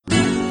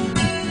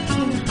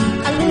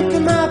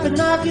my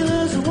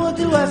binoculars, and what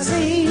do I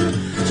see?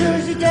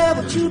 Jersey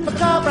Devil,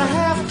 Chupacabra,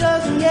 half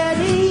dozen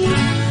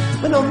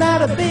Yeti. But no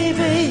matter,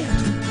 baby,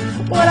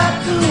 what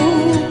I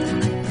do,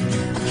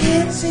 I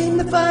can't seem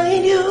to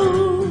find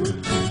you.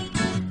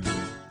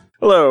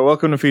 Hello,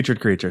 welcome to Featured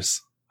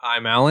Creatures.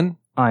 I'm Alan.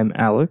 I'm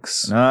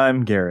Alex. And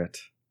I'm Garrett.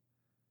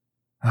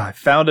 I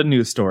found a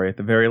news story at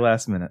the very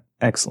last minute.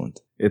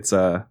 Excellent. It's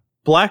a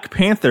Black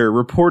Panther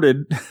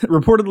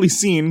reportedly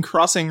seen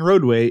crossing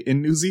roadway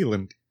in New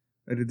Zealand.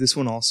 Did this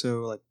one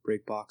also like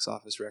break box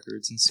office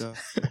records and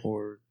stuff?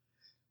 Or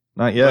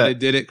Not But yet. it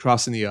did it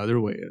crossing the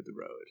other way of the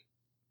road.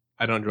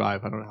 I don't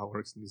drive. I don't know how it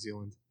works in New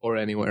Zealand or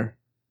anywhere.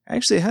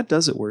 actually, how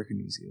does it work in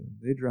New Zealand?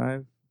 They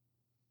drive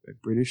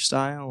like British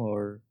style,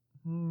 or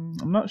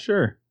I'm not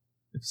sure.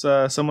 If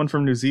someone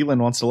from New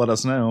Zealand wants to let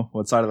us know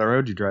what side of the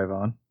road you drive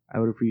on. I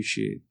would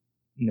appreciate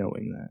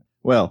knowing that.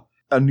 Well,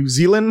 a New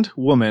Zealand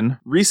woman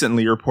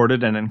recently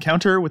reported an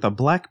encounter with a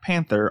Black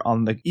Panther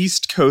on the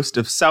east coast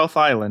of South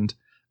Island,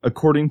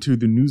 according to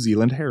the New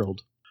Zealand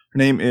Herald. Her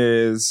name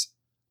is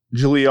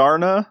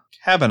Juliana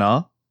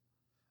Kavanagh.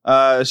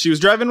 She was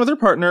driving with her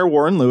partner,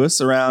 Warren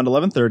Lewis, around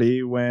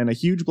 11:30 when a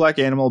huge black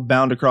animal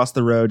bounded across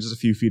the road just a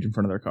few feet in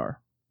front of their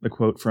car. The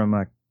quote from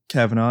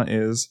Kavanagh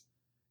is,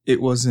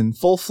 "It was in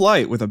full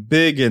flight it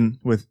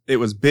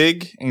was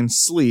big and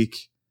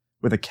sleek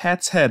with a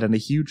cat's head and a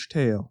huge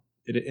tail."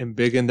 Did it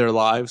embiggen their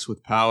lives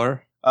with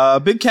power?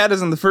 Big cat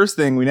isn't the first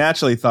thing we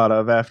naturally thought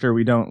of after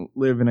we don't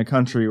live in a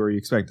country where you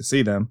expect to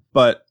see them.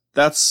 But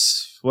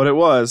that's what it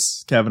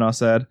was, Kavanagh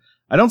said.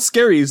 "I don't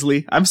scare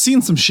easily. I've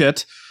seen some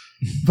shit.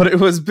 But it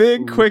was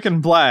big, quick,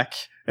 and black.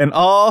 And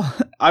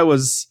I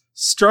was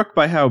struck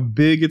by how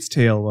big its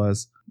tail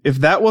was. If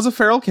that was a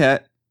feral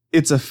cat,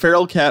 it's a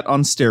feral cat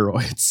on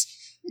steroids.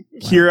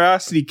 Wow.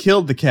 Curiosity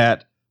killed the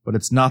cat, but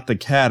it's not the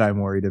cat I'm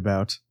worried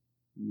about."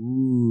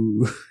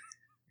 Ooh.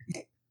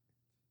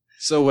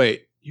 So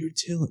wait, you're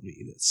telling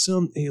me that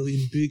some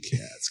alien big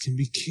cats can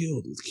be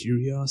killed with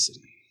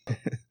curiosity?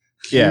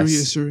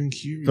 Curiouser and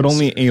curious. But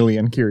only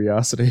alien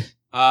curiosity.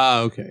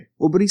 Okay.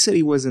 Well, but he said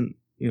he wasn't,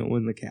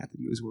 wasn't the cat that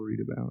he was worried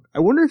about. I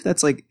wonder if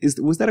that's like,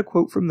 was that a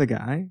quote from the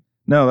guy?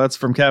 No, that's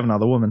from Kavanagh,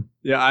 the woman.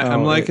 Yeah,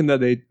 I'm liking that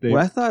they Well,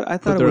 I thought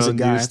put it was their a own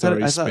guy. news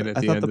story spin at I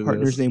the thought end the of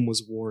partner's this. name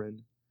was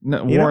Warren.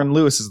 No, Warren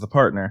Lewis is the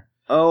partner.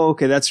 Oh,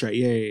 okay, that's right.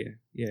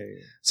 Yeah.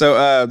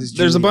 So This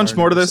there's a Julie bunch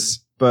more to Arnold this,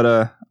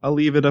 but I'll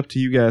leave it up to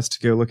you guys to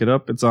go look it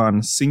up. It's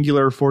on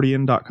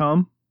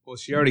singularfortean.com. Well,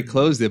 she already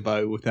closed it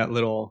with that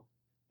little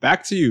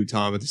back to you,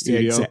 Tom, at the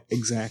studio. Yeah,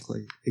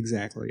 exactly.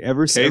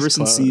 Ever since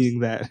closed. seeing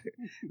that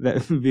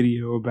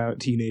video about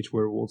teenage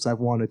werewolves, I've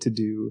wanted to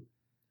do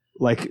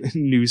like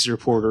news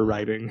reporter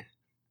writing,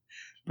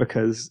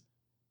 because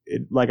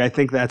I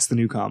think that's the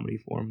new comedy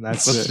form.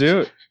 Let's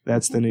do it.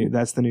 That's the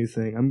new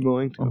thing. I'm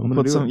going to. I'm gonna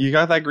Put do some. it. You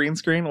got that green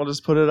screen? We'll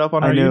just put it up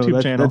on our I know,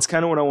 YouTube channel. That's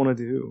kind of what I want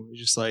to do. It's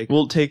just like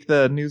We'll take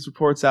the news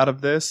reports out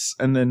of this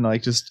and then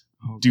just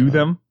do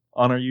them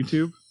on our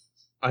YouTube.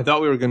 I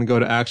thought we were going to go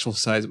to actual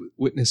sites,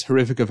 witness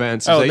horrific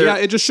events. Oh, And say, yeah,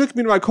 it just shook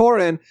me to my core.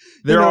 And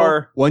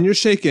when you're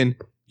shaken,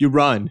 you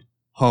run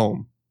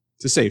home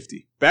to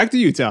safety. Back to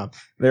you, Tom.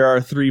 There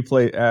are three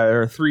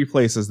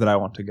places that I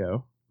want to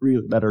go.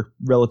 Really? That are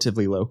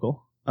relatively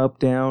local. Up,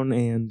 down,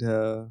 and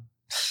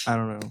I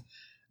don't know.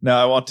 No,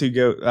 I want to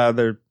go. I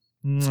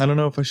don't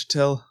know if I should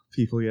tell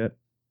people yet.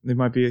 They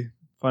might be a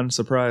fun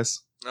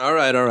surprise. All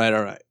right.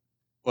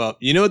 Well,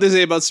 you know what they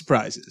say about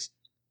surprises.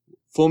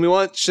 Fool me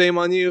once, shame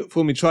on you.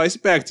 Fool me twice,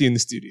 back to you in the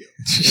studio.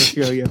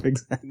 Yep,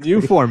 exactly.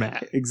 New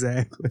format.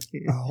 Exactly.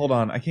 Hold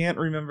on, I can't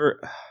remember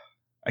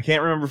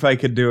if I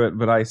could do it,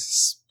 but I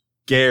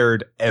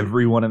scared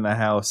everyone in the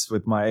house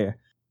with my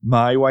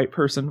white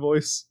person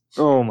voice.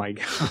 Oh my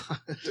god.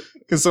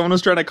 Because someone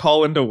was trying to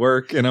call into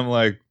work, and I'm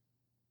like,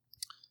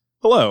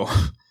 "Hello,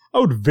 I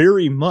would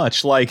very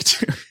much like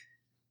to."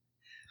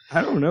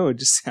 I don't know. It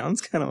just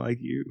sounds kind of like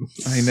you.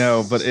 I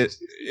know, but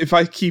if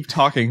I keep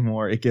talking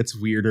more, it gets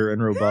weirder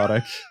and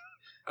robotic.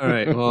 All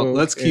right, well,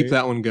 let's keep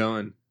that one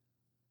going.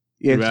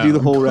 Yeah, to do the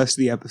whole rest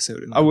of the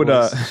episode. I would,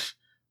 it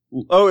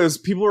was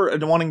people were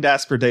wanting to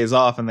ask for days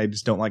off, and they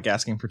just don't like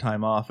asking for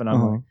time off, and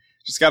I'm like,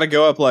 just got to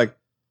go up like,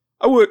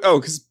 I would,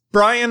 because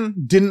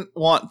Brian didn't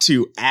want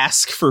to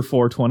ask for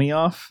 420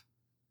 off.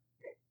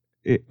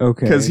 Okay.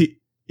 Because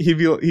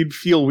he'd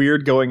feel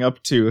weird going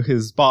up to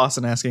his boss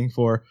and asking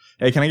for,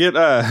 "Hey, can I get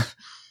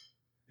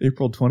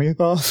April 20th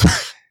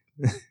off?"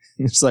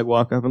 Just like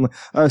walk up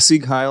and see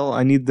Kyle,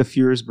 I need the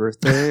Fuhrer's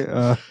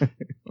birthday.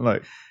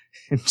 Like,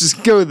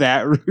 just go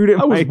that route.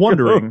 I was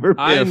wondering.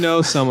 I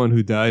know someone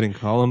who died in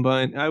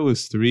Columbine. I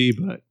was 3,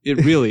 but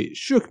it really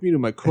shook me to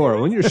my core.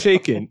 When you're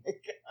shaken.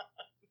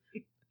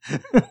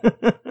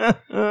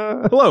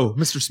 "Hello,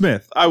 Mr.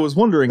 Smith. I was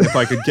wondering if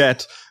I could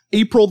get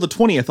April the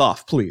 20th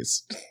off,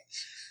 please."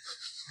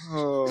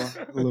 Oh,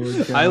 Lord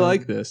God. I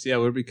like this. Yeah,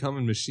 we're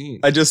becoming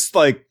machines. I just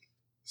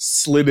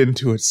slid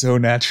into it so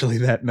naturally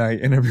that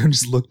night, and everyone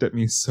just looked at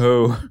me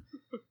so.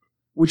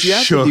 What you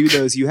have shook. to do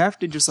though is you have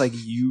to just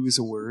use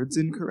words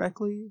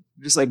incorrectly,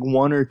 just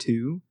one or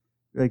two,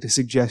 to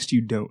suggest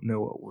you don't know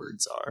what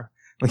words are.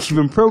 Like, you've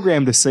been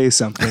programmed to say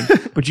something,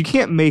 but you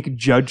can't make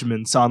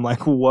judgments on,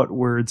 like, what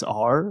words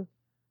are.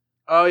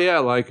 Oh, yeah,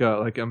 like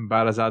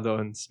embarazado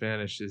in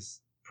Spanish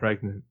is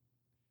pregnant.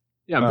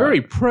 Yeah, I'm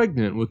very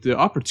pregnant with the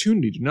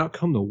opportunity to not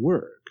come to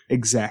work.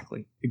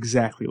 Exactly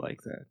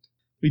like that.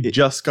 We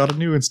just got a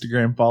new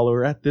Instagram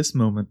follower at this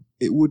moment.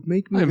 It would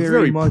make me I'm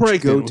very much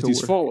pregnant go with to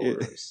these work.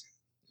 followers.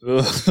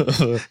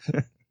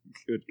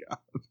 Good God.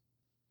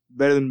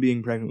 Better than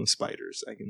being pregnant with spiders. I can